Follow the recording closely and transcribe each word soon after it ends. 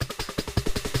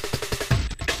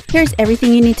Here's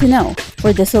everything you need to know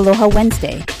for this Aloha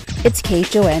Wednesday. It's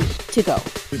KHON to go.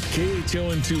 With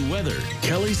KHON2 weather,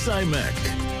 Kelly Simek.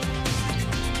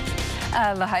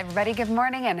 Aloha, everybody. Good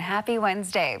morning and happy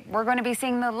Wednesday. We're going to be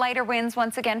seeing the lighter winds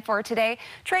once again for today.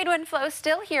 Trade wind flow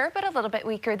still here, but a little bit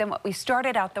weaker than what we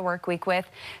started out the work week with,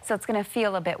 so it's going to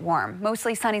feel a bit warm.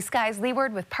 Mostly sunny skies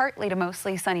leeward with partly to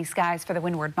mostly sunny skies for the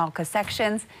windward Malca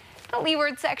sections. The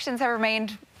leeward sections have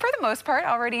remained, for the most part,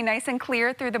 already nice and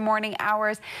clear through the morning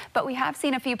hours, but we have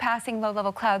seen a few passing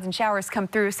low-level clouds and showers come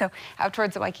through. So out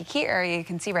towards the Waikiki area, you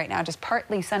can see right now just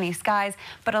partly sunny skies,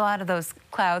 but a lot of those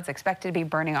clouds expected to be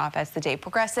burning off as the day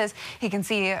progresses. You can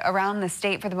see around the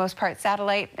state, for the most part,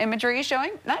 satellite imagery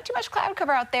showing not too much cloud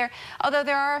cover out there, although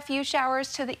there are a few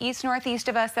showers to the east-northeast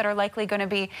of us that are likely going to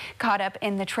be caught up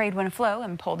in the trade wind flow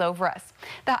and pulled over us.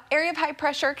 The area of high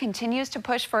pressure continues to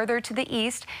push further to the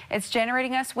east. It's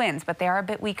generating us winds, but they are a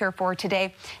bit weaker for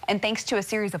today. And thanks to a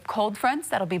series of cold fronts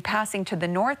that'll be passing to the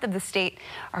north of the state,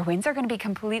 our winds are going to be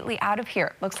completely out of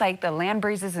here. Looks like the land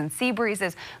breezes and sea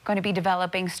breezes going to be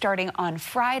developing starting on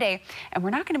Friday, and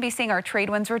we're not going to be seeing our trade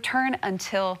winds return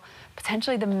until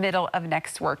potentially the middle of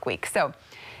next work week. So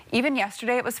even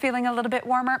yesterday it was feeling a little bit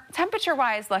warmer.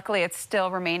 Temperature-wise, luckily it's still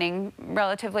remaining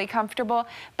relatively comfortable,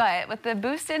 but with the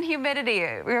boost in humidity,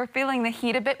 we're feeling the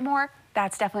heat a bit more.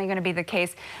 That's definitely going to be the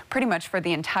case pretty much for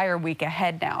the entire week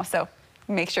ahead now. So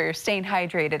make sure you're staying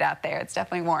hydrated out there. It's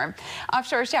definitely warm.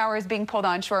 Offshore showers being pulled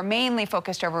onshore, mainly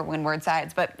focused over windward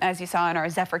sides. But as you saw in our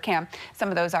Zephyr cam, some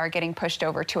of those are getting pushed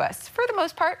over to us. For the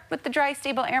most part, with the dry,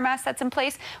 stable air mass that's in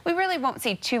place, we really won't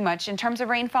see too much in terms of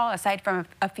rainfall, aside from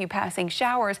a few passing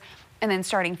showers. And then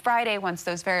starting Friday, once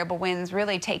those variable winds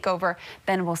really take over,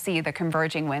 then we'll see the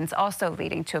converging winds also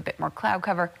leading to a bit more cloud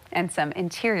cover and some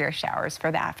interior showers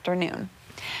for the afternoon.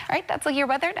 All right, that's all your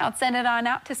weather. Now let's send it on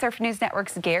out to Surf News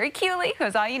Network's Gary Cooley, who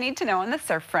has all you need to know on the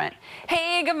surf front.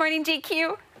 Hey, good morning,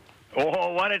 GQ.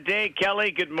 Oh, what a day,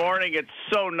 Kelly. Good morning. It's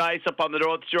so nice up on the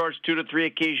North Shores, 2 to 3,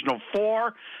 occasional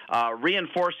 4,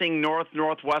 reinforcing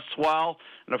north-northwest swell.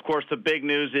 And, of course, the big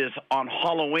news is on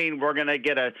Halloween, we're going to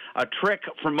get a trick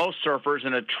for most surfers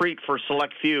and a treat for a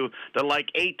select few. They're like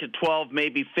 8 to 12,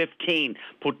 maybe 15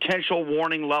 potential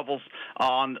warning levels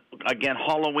on, again,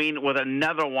 Halloween, with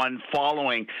another one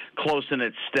following close in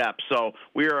its steps. So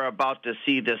we are about to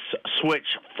see this switch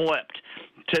flipped.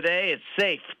 Today, it's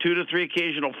safe, 2 to 3,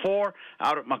 occasional 4.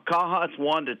 Out at Makaha, it's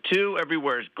 1 to 2.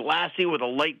 Everywhere is glassy with a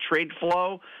light trade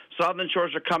flow. Southern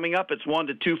shores are coming up. It's 1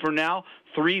 to 2 for now.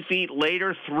 3 feet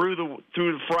later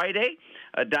through Friday.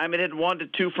 Diamond Head 1 to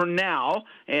 2 for now.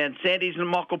 And Sandy's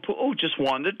and Makapu'u just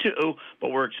 1 to 2.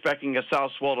 But we're expecting a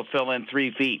south swell to fill in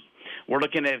 3 feet. We're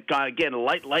looking at, again,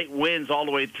 light winds all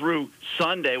the way through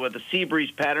Sunday with a sea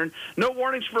breeze pattern. No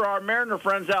warnings for our Mariner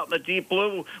friends out in the deep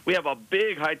blue. We have a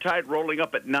big high tide rolling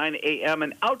up at 9 a.m.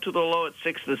 and out to the low at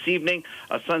 6 this evening.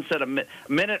 A sunset a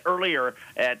minute earlier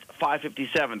at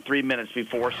 5:57, 3 minutes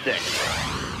before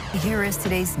 6. Here is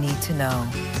today's Need to Know.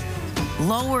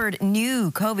 Lowered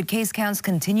new COVID case counts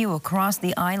continue across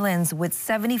the islands, with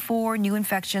 74 new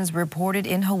infections reported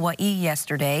in Hawaii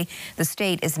yesterday. The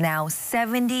state is now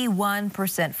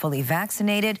 71% fully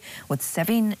vaccinated, with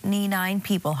 79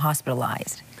 people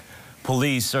hospitalized.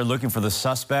 Police are looking for the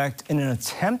suspect in an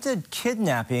attempted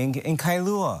kidnapping in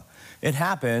Kailua. It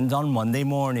happened on Monday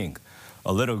morning.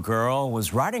 A little girl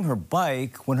was riding her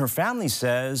bike when her family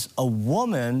says a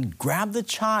woman grabbed the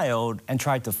child and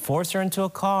tried to force her into a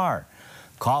car.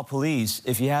 Call police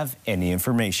if you have any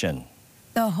information.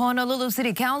 The Honolulu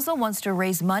City Council wants to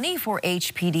raise money for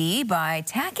HPD by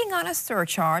tacking on a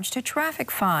surcharge to traffic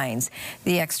fines.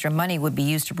 The extra money would be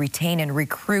used to retain and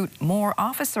recruit more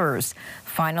officers.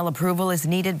 Final approval is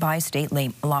needed by state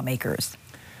lawmakers.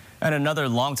 And another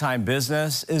longtime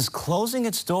business is closing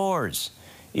its doors.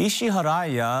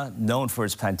 Ishiharaya, known for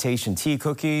its plantation tea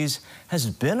cookies, has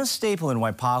been a staple in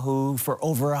Waipahu for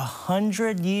over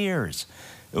 100 years.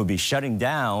 It will be shutting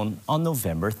down on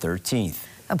November 13th.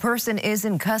 A person is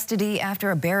in custody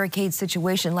after a barricade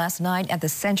situation last night at the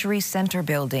Century Center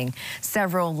building.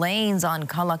 Several lanes on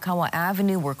Kalakaua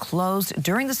Avenue were closed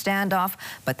during the standoff,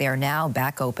 but they are now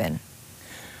back open.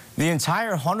 The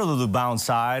entire Honolulu-bound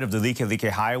side of the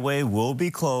Likelike Highway will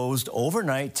be closed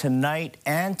overnight tonight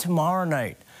and tomorrow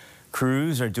night.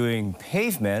 Crews are doing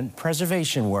pavement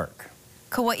preservation work.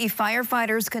 Kauai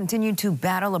firefighters continue to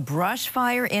battle a brush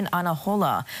fire in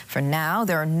Anahola. For now,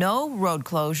 there are no road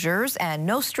closures and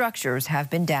no structures have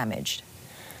been damaged.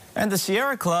 And the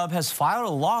Sierra Club has filed a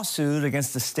lawsuit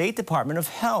against the State Department of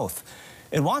Health.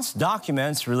 It wants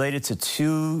documents related to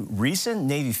 2 recent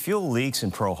Navy fuel leaks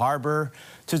in Pearl Harbor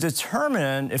to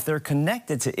determine if they're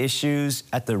connected to issues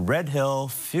at the Red Hill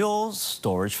fuel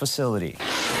storage facility.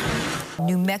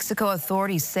 New Mexico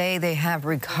authorities say they have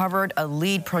recovered a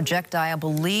lead projectile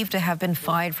believed to have been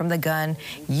fired from the gun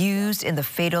used in the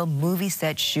fatal movie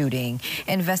set shooting.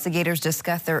 Investigators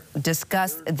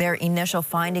discussed their initial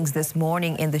findings this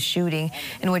morning in the shooting,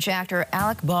 in which actor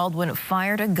Alec Baldwin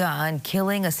fired a gun,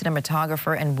 killing a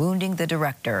cinematographer and wounding the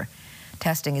director.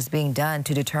 Testing is being done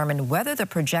to determine whether the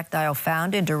projectile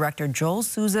found in director Joel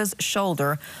Souza's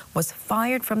shoulder was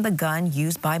fired from the gun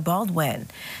used by Baldwin.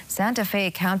 Santa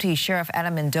Fe County Sheriff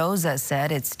Adam Mendoza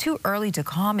said it's too early to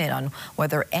comment on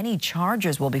whether any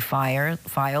charges will be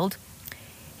filed.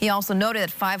 He also noted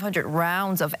that 500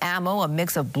 rounds of ammo, a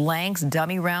mix of blanks,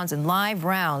 dummy rounds, and live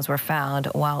rounds were found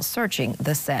while searching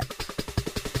the set.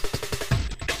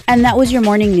 And that was your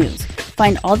morning news.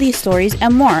 Find all these stories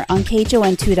and more on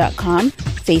KHON2.com,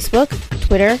 Facebook,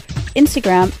 Twitter,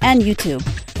 Instagram, and YouTube.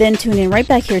 Then tune in right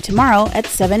back here tomorrow at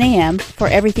 7 a.m. for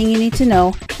everything you need to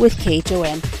know with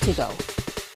KHON to go.